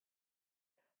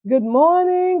Good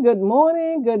morning, good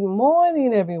morning, good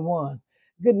morning, everyone.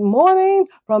 Good morning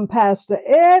from Pastor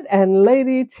Ed and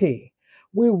Lady T.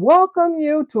 We welcome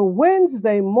you to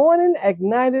Wednesday morning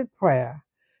Ignited Prayer.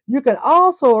 You can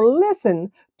also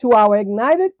listen to our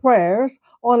Ignited Prayers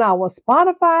on our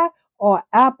Spotify or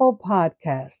Apple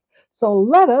podcast. So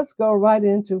let us go right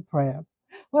into prayer.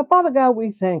 Well, Father God,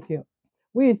 we thank you.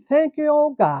 We thank you,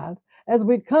 oh God, as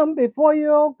we come before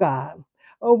you, oh God.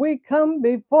 We come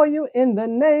before you in the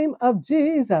name of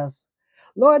Jesus.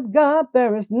 Lord God,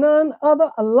 there is none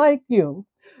other like you.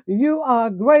 You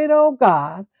are great, O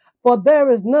God, for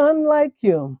there is none like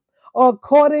you.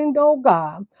 According, O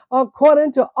God,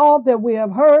 according to all that we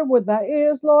have heard with our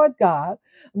ears, Lord God,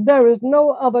 there is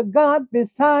no other God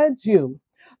besides you.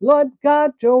 Lord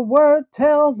God, your word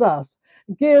tells us,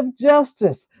 give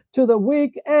justice to the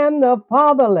weak and the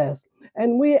fatherless.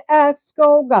 And we ask,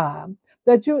 O God,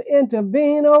 that you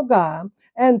intervene, oh God,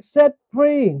 and set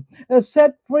free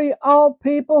all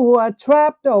people who are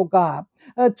trapped, oh God,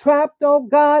 trapped, oh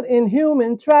God, in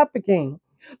human trafficking.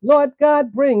 Lord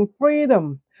God, bring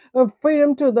freedom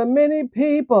to the many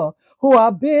people who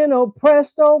are being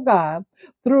oppressed, oh God,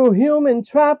 through human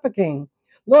trafficking.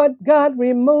 Lord God,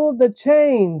 remove the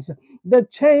chains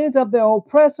of the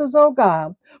oppressors, oh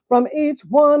God, from each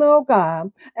one, oh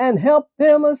God, and help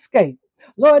them escape.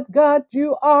 Lord God,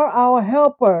 you are our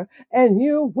helper and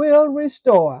you will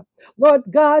restore. Lord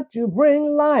God, you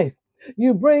bring life.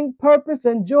 You bring purpose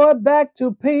and joy back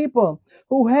to people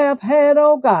who have had,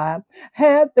 oh God,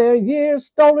 had their years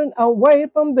stolen away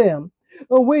from them.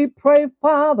 We pray,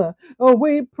 Father,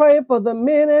 we pray for the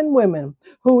men and women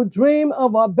who dream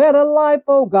of a better life,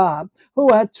 oh God, who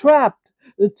are trapped,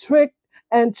 tricked,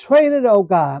 and traded, oh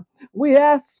God. We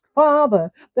ask,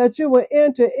 Father, that you will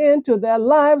enter into their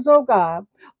lives, oh God,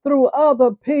 through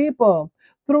other people,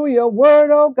 through your word,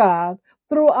 oh God,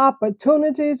 through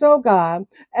opportunities, oh God,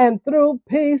 and through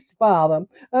peace, Father.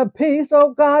 A peace,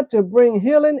 oh God, to bring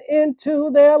healing into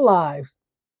their lives.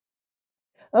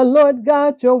 Lord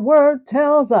God, your word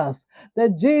tells us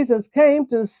that Jesus came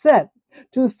to set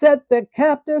the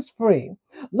captives free.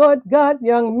 Lord God,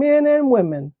 young men and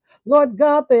women, Lord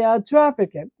God, they are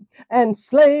trafficked and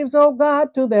slaves, oh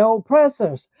God, to their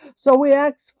oppressors. So we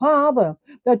ask, Father,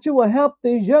 that you will help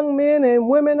these young men and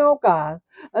women, oh God,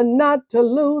 and not to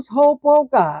lose hope, oh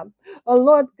God.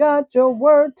 Lord God, your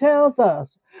word tells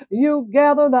us you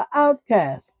gather the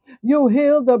outcast, you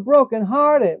heal the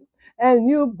brokenhearted, and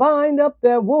you bind up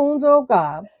their wounds, oh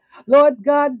God. Lord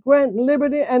God, grant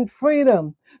liberty and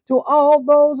freedom to all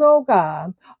those, oh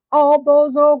God,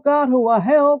 who are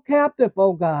held captive,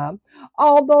 oh God,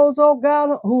 all those, oh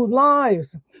God, whose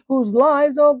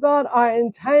lives, oh God, are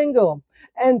entangled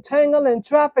in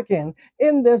trafficking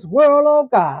in this world, oh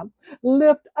God.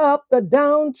 Lift up the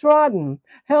downtrodden,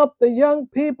 help the young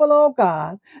people, oh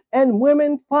God, and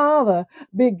women, Father,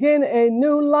 begin a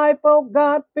new life, oh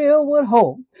God, filled with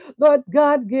hope. Lord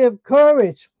God, give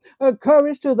courage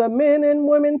to the men and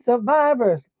women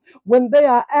survivors when they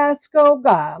are asked, oh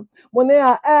God,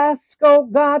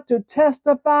 to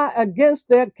testify against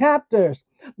their captors.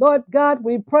 Lord God,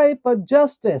 we pray for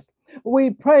justice. We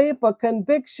pray for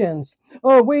convictions,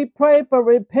 or we pray for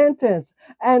repentance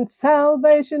and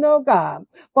salvation, oh God,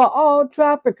 for all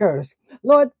traffickers.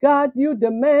 Lord God, you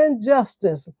demand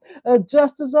justice,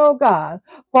 oh God,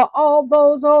 for all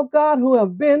those, oh God, who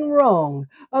have been wronged.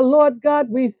 Lord God,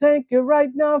 we thank you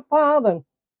right now, Father,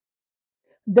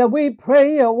 that we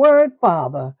pray your word,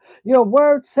 Father. Your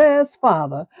word says,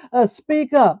 Father,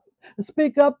 speak up.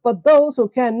 Speak up for those who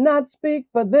cannot speak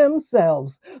for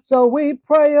themselves. So we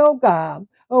pray, oh God,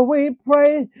 we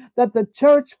pray that the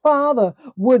church, Father,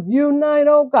 would unite,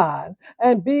 oh God,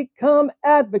 and become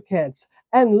advocates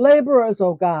and laborers,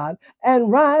 oh God,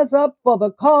 and rise up for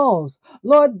the cause.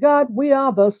 Lord God, we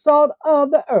are the salt of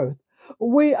the earth.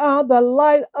 We are the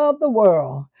light of the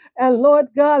world. And Lord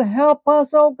God, help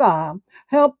us, oh God.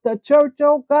 Help the church,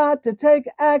 oh God, to take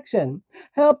action.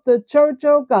 Help the church,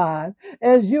 oh God,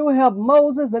 as you help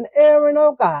Moses and Aaron,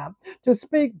 oh God, to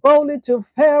speak boldly to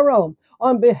Pharaoh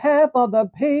on behalf of the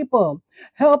people.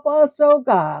 Help us, oh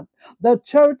God, the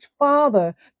church,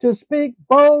 Father, to speak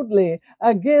boldly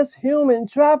against human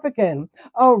trafficking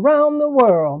around the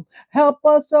world. Help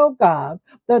us, oh God,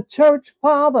 the church,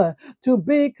 Father, to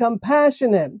be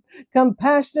compassionate,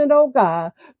 oh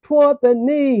God, toward the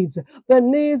needs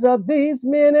of these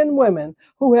men and women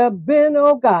who have been,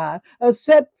 oh God,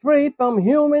 set free from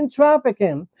human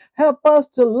trafficking. Help us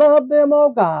to love them,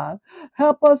 oh God.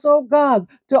 Help us, oh God,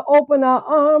 to open our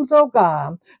arms, oh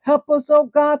God. Help us, oh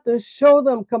God, to show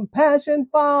them compassion,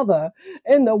 Father,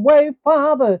 in the way,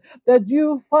 Father, that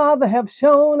you, Father, have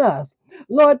shown us.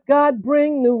 Lord God,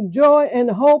 bring new joy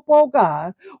and hope, oh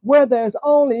God, where there's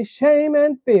only shame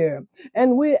and fear.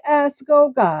 And we ask, oh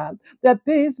God, that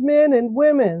these men and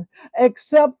women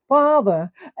accept,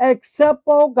 Father, accept,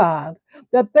 oh God,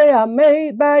 that they are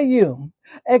made by you.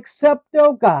 Accept,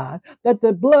 oh God, that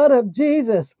the blood of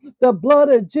Jesus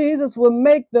will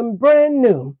make them brand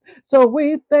new. So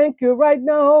we thank you right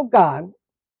now, oh God.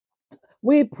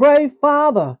 We pray,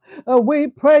 Father, we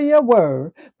pray your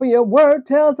word, for your word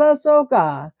tells us, oh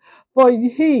God, for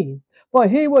he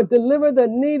will deliver the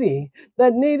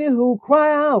needy who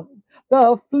cry out,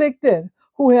 the afflicted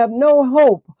who have no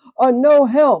hope or no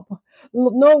help,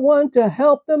 no one to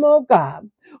help them, oh God.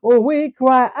 When we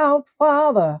cry out,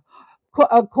 Father,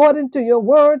 according to your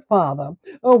word, Father.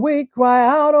 We cry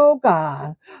out, oh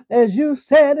God, as you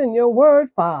said in your word,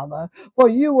 Father, for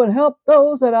you will help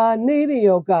those that are needy,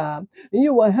 oh God. And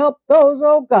you will help those,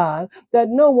 oh God, that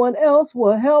no one else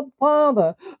will help,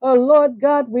 Father. Lord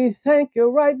God, we thank you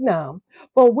right now,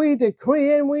 for we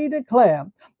decree and we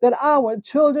declare that our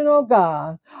children, oh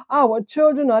God, our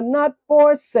children are not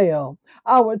for sale.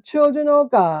 Our children, oh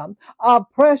God, are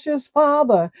precious,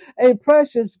 Father, a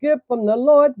precious gift from the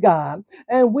Lord God.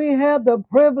 And we have the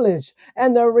privilege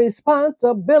and the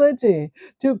responsibility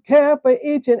to care for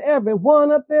each and every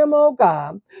one of them, oh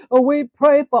God. We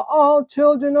pray for all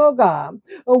children, oh God.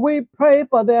 We pray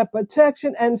for their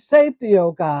protection and safety,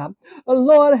 oh God.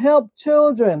 Lord, help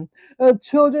children,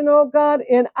 oh God,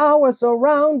 in our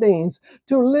surroundings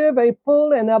to live a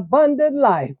full and abundant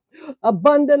life.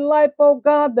 Abundant life, oh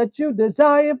God, that you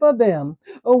desire for them.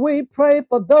 We pray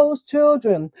for those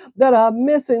children that are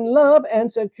missing love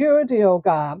and security, oh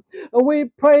God. We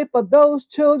pray for those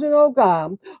children, oh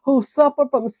God, who suffer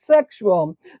from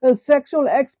sexual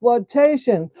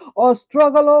exploitation or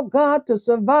struggle, oh God, to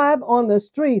survive on the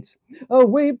streets.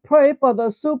 We pray for the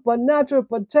supernatural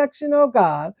protection, oh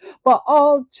God, for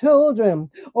all children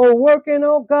working,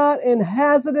 oh God, in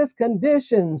hazardous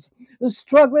conditions,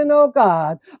 struggling, oh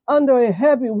God, under a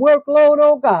heavy workload,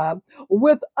 oh God,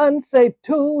 with unsafe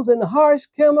tools and harsh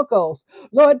chemicals.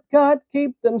 Lord God,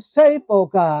 keep them safe, oh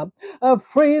God.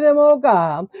 Free them, oh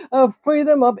God. Free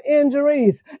them of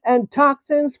injuries and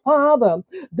toxins, Father.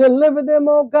 Deliver them,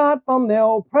 oh God, from their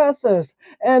oppressors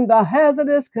and the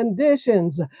hazardous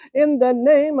conditions in the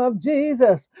name of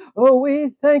Jesus. Oh, we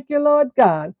thank you, Lord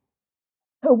God.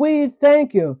 We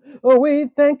thank you. We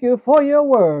thank you for your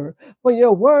word. For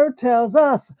your word tells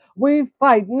us we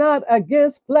fight not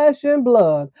against flesh and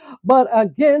blood, but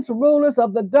against rulers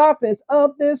of the darkness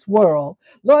of this world.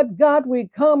 Lord God, we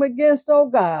come against, oh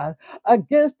God,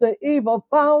 against the evil,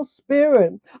 foul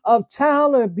spirit of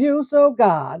child abuse, oh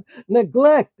God,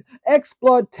 neglect,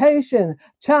 exploitation,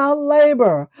 child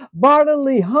labor,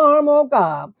 bodily harm, oh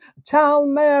God, child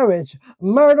marriage,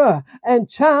 murder, and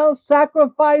child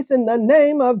sacrifice in the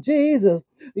name of Jesus.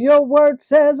 Your word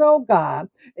says, oh God,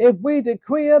 if we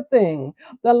decree a thing,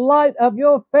 the light of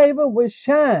your favor will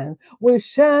shine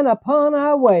upon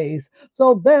our ways.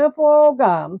 So therefore, oh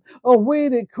God, we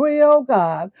decree, oh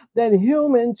God, that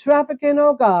human trafficking,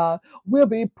 oh God, will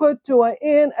be put to an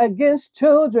end against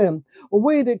children.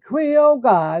 We decree, oh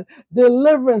God,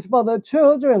 deliverance for the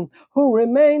children who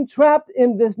remain trapped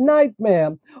in this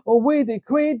nightmare. We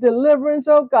decree deliverance,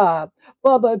 oh God,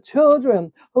 for the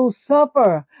children who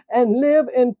suffer and live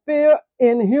in fear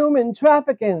in human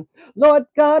trafficking. Lord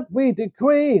God, we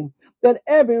decree that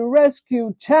every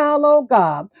rescued child, oh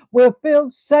God, will feel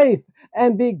safe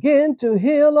and begin to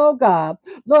heal, oh God.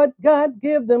 Lord God,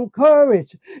 give them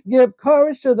courage. Give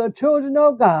courage to the children,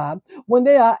 oh God, when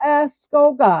they are asked,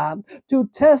 oh God, to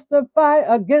testify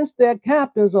against their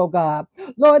captors, oh God.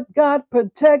 Lord God,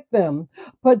 protect them.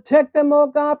 Protect them, oh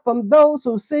God, from those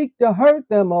who seek to hurt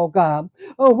them, oh God.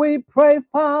 Oh, we pray,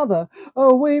 Father.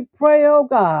 Oh, we pray, oh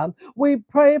God. We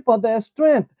pray for their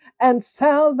strength and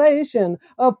salvation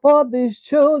for these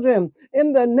children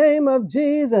in the name of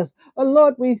Jesus. Oh,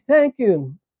 Lord, we thank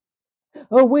you.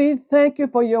 Oh, we thank you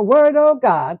for your word, oh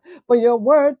God, for your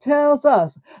word tells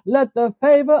us, let the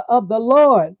favor of the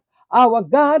Lord, our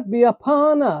God, be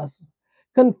upon us.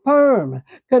 Confirm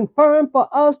for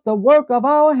us the work of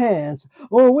our hands.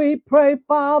 Oh, we pray,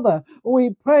 Father,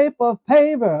 we pray for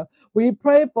favor. We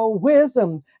pray for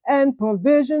wisdom and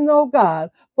provision, oh God,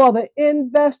 for the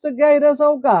investigators,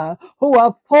 oh God, who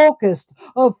are focused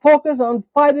on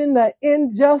fighting the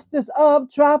injustice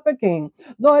of trafficking.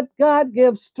 Lord God,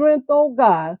 give strength, oh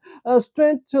God,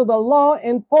 strength to the law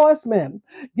enforcement.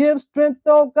 Give strength,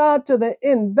 oh God, to the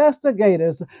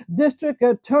investigators, district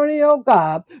attorney, oh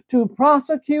God, to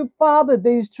prosecute, Father,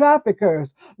 these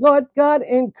traffickers. Lord God,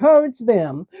 encourage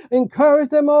them. Encourage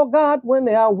them, oh God, when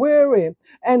they are weary.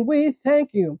 And we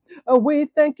thank you. We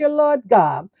thank you, Lord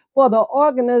God, for the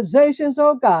organizations,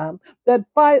 oh God, that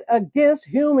fight against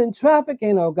human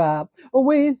trafficking, oh God.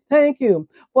 We thank you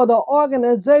for the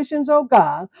organizations, oh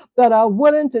God, that are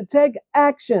willing to take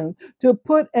action to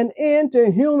put an end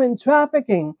to human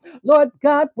trafficking. Lord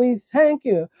God, we thank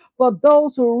you for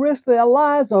those who risk their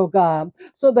lives, oh God,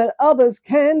 so that others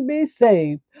can be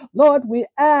saved. Lord, we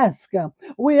ask,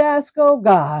 oh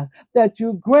God, that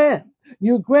you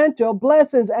grant your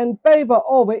blessings and favor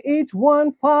over each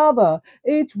one, Father,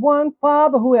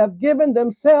 who have given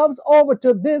themselves over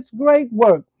to this great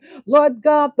work. Lord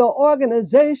God, the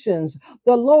organizations,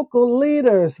 the local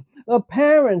leaders, the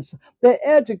parents, the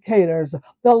educators,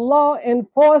 the law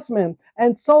enforcement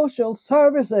and social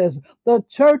services, the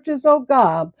churches, oh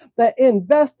God, the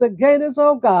investigators,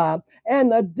 oh God,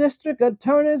 and the district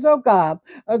attorneys, oh God,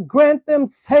 grant them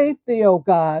safety, oh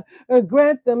God,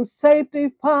 grant them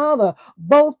safety, Father,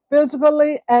 both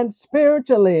physically and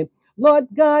spiritually. Lord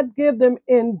God, give them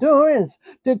endurance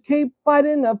to keep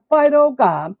fighting the fight, oh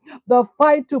God, the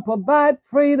fight to provide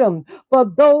freedom for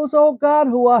those, oh God,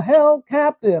 who are held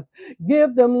captive.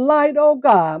 Give them light, oh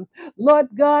God. Lord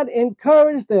God,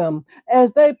 encourage them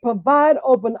as they provide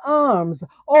open arms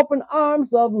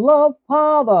of love,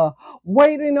 Father,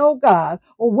 waiting, oh God,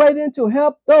 waiting to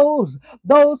help those,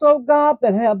 oh God,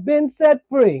 that have been set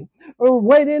free.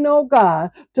 Waiting, oh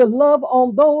God, to love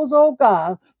on those, oh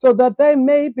God, so that they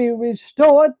may be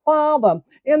restored, Father,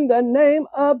 in the name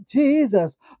of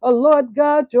Jesus. Lord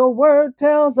God, your word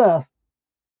tells us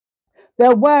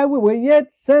that while we were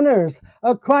yet sinners,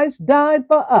 Christ died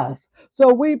for us.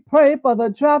 So we pray for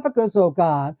the traffickers, oh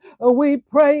God. We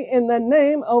pray in the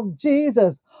name of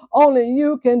Jesus. Only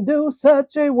you can do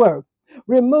such a work.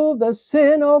 Remove the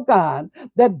sin, oh God,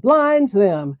 that blinds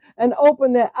them and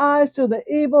open their eyes to the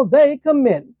evil they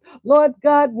commit. Lord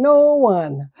God, no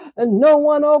one,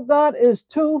 oh God, is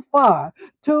too far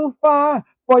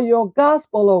for your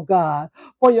gospel, oh God,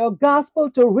 for your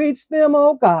gospel to reach them,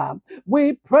 oh God.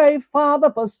 We pray, Father,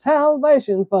 for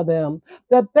salvation for them,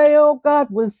 that they, oh God,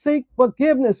 will seek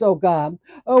forgiveness, oh God.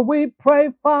 We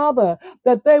pray, Father,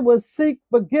 that they will seek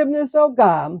forgiveness, oh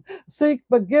God. Seek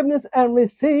forgiveness and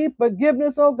receive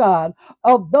forgiveness, oh God,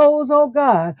 of those, oh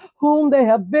God, whom they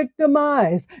have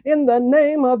victimized in the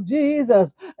name of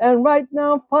Jesus. And right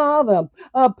now, Father,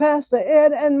 Pastor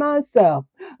Ed and myself,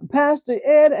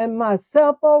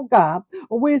 oh God,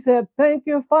 we said thank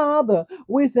you, Father.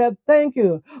 We said thank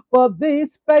you for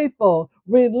these faithful,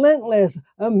 relentless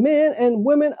men and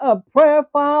women of prayer,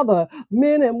 Father,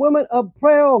 men and women of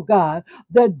prayer, oh God,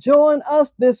 that join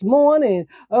us this morning,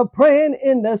 praying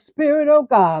in the Spirit, oh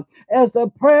God, as the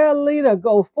prayer leader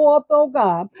go forth, oh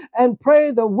God, and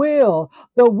pray the will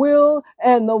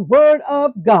and the word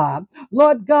of God.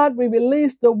 Lord God, we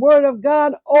release the word of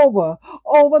God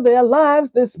over their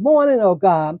lives this morning, oh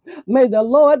God. May the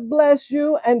Lord bless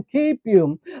you and keep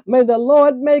you. May the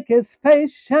Lord make his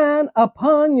face shine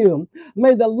upon you.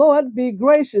 May the Lord be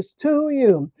gracious to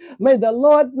you. May the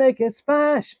Lord make his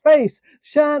face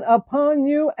shine upon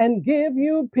you and give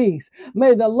you peace.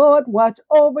 May the Lord watch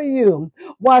over you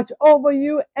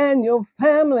and your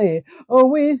family. Oh,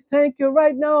 we thank you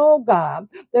right now, oh God,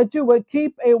 that you would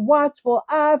keep a watchful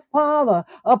eye, Father,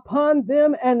 upon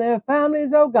them and their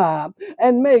families, oh God,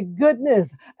 and may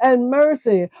goodness and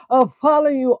mercy follow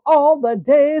you all the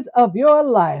days of your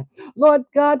life. Lord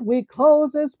God, we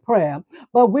close this prayer,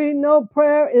 but we know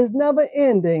prayer is never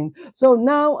ending. So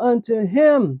now unto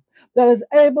him that is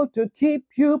able to keep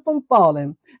you from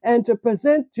falling and to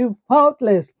present you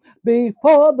faultless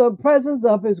before the presence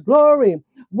of his glory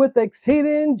with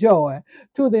exceeding joy,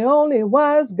 to the only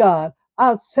wise God,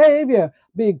 our Savior,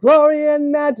 be glory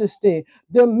and majesty,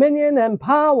 dominion and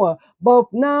power, both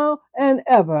now and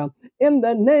ever. In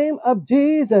the name of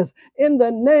Jesus,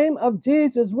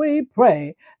 we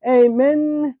pray.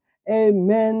 Amen,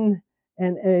 amen,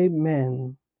 and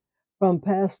amen. From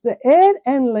Pastor Ed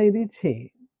and Lady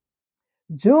T.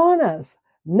 Join us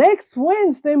next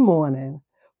Wednesday morning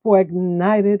for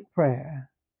Ignited Prayer.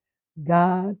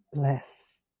 God bless.